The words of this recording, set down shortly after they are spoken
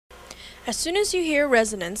As soon as you hear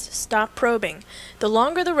resonance, stop probing. The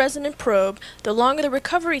longer the resonant probe, the longer the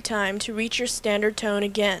recovery time to reach your standard tone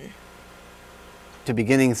again. To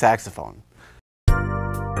beginning saxophone.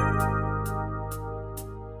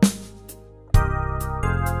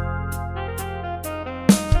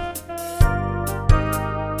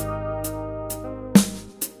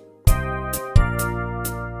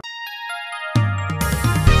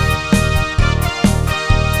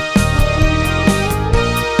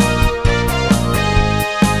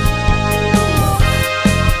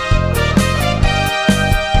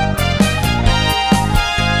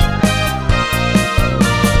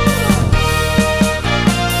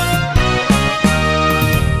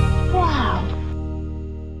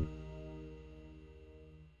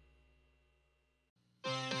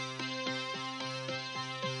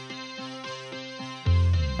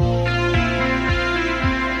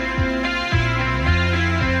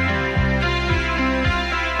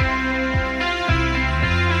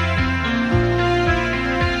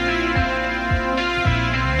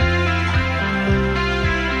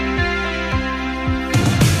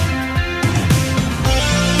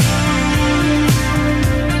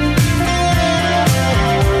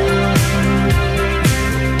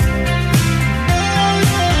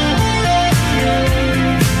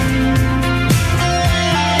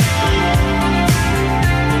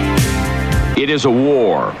 It is a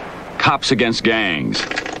war. Cops against gangs.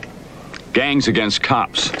 Gangs against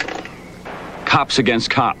cops. Cops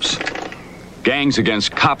against cops. Gangs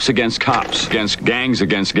against cops against cops. Against gangs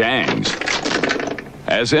against gangs.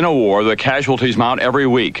 As in a war, the casualties mount every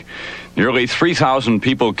week. Nearly 3,000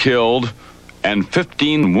 people killed and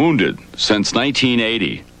 15 wounded since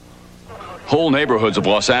 1980. Whole neighborhoods of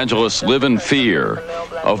Los Angeles live in fear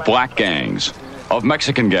of black gangs, of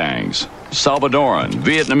Mexican gangs, Salvadoran,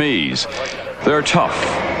 Vietnamese. They're tough.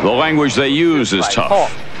 The language they use is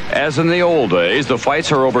tough. As in the old days, the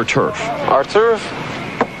fights are over turf. Our turf?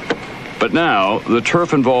 But now, the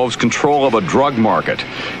turf involves control of a drug market,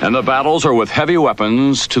 and the battles are with heavy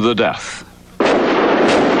weapons to the death.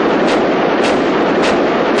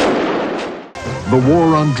 The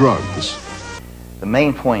war on drugs. The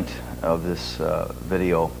main point of this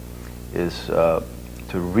video is to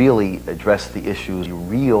really address the issues,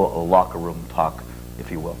 real locker room talk,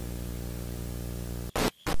 if you will.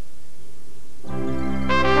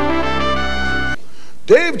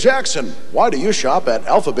 Dave Jackson, why do you shop at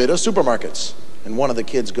Alpha Beta supermarkets? And one of the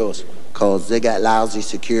kids goes, "'Cause they got lousy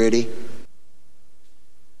security."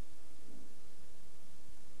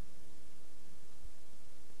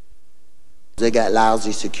 They got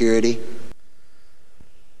lousy security.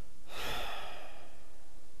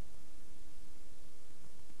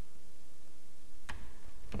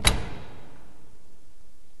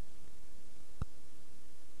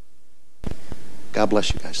 God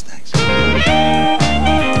bless you guys. Thanks.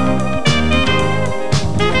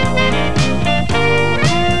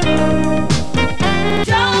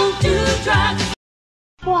 Don't do drugs.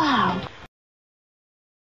 Wow.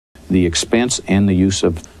 The expense and the use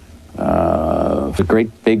of the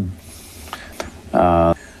great big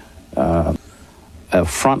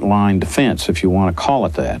frontline defense, if you want to call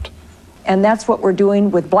it that. And that's what we're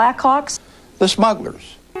doing with Blackhawks. The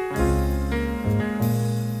smugglers.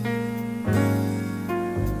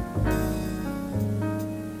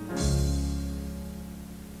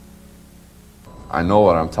 I know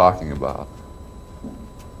what I'm talking about.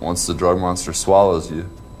 Once the drug monster swallows you,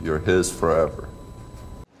 you're his forever.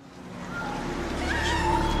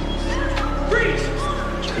 Freeze!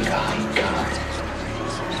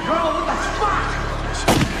 Girl, what the fuck?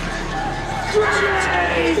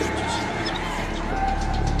 Grenade!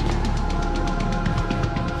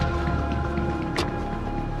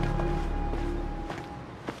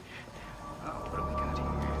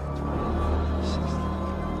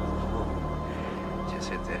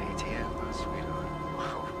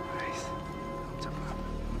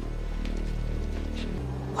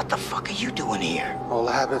 What the fuck are you doing here? Old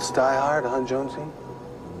habits die hard, huh, Jonesy?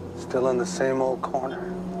 Still in the same old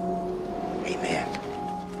corner. Hey, man.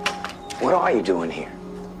 What are you doing here?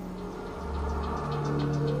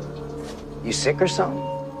 You sick or something?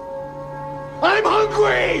 I'm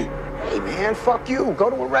hungry! Hey, man, fuck you. Go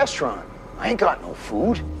to a restaurant. I ain't got no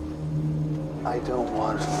food. I don't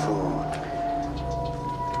want food.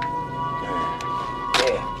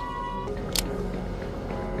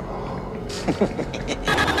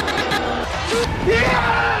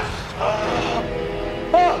 Yes!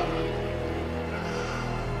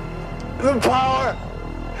 The power!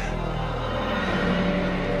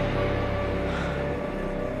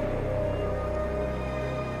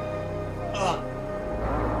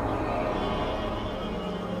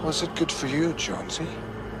 Was it good for you, Jonesy?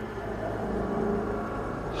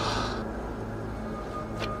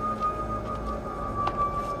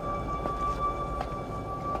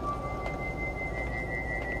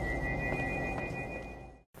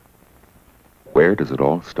 Where does it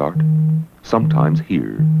all start? Sometimes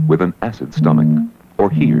here, with an acid stomach, or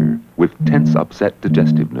here, with tense, upset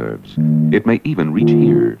digestive nerves. It may even reach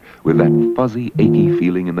here, with that fuzzy, achy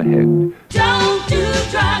feeling in the head. Don't do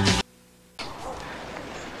drugs.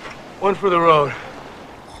 One for the road.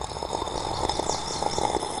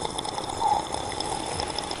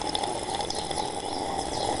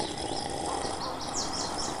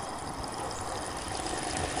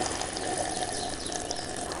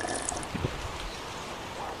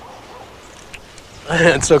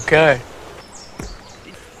 It's okay.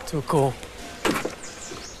 Too cool.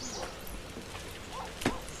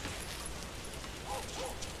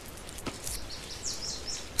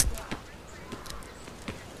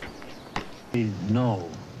 No.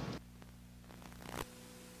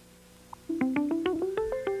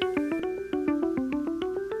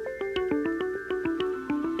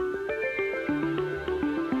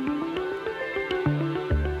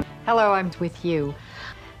 Hello, I'm with you.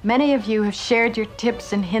 Many of you have shared your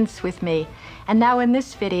tips and hints with me, and now in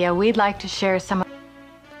this video, we'd like to share some.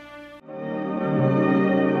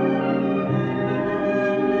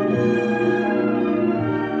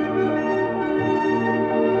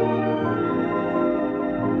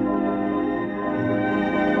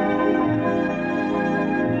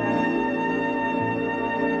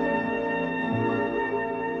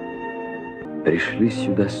 Пришли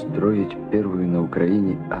сюда строить первую на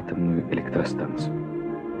Украине атомную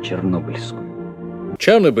электростанцию. Чернобыльскую.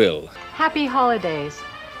 Chernobyl. Happy holidays.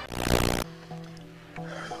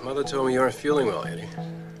 Mother told me you aren't feeling well, Eddie.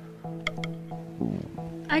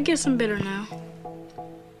 I guess I'm better now.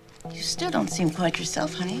 You still don't seem quite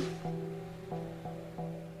yourself, honey.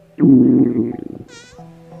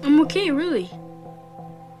 I'm okay, really.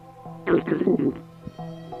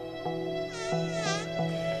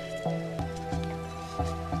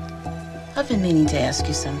 I've been meaning to ask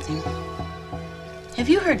you something. Have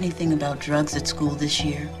you heard anything about drugs at school this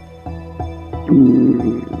year?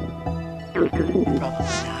 Probably not.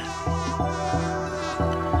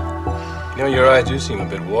 You know, your eyes do seem a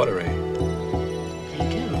bit watery. They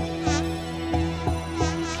do.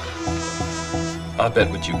 I bet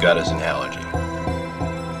what you got is an allergy.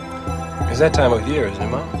 It's that time of year, isn't it,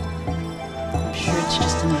 Mom? I'm sure it's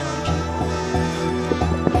just an allergy.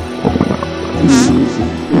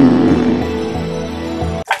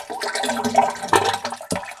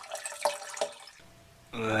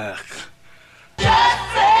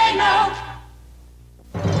 Just say no.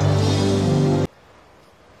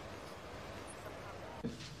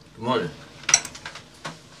 Good morning.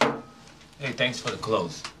 Hey, thanks for the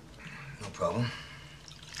clothes. No problem.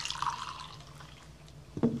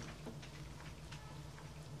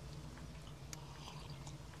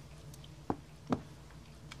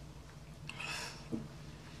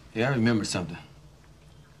 Hey, I remember something.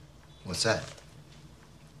 What's that?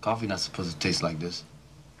 Coffee not supposed to taste like this.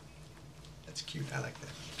 That's cute. I like that.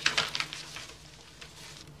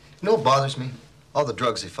 You know what bothers me? All the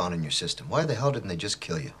drugs they found in your system. Why the hell didn't they just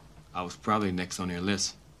kill you? I was probably next on their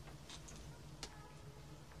list.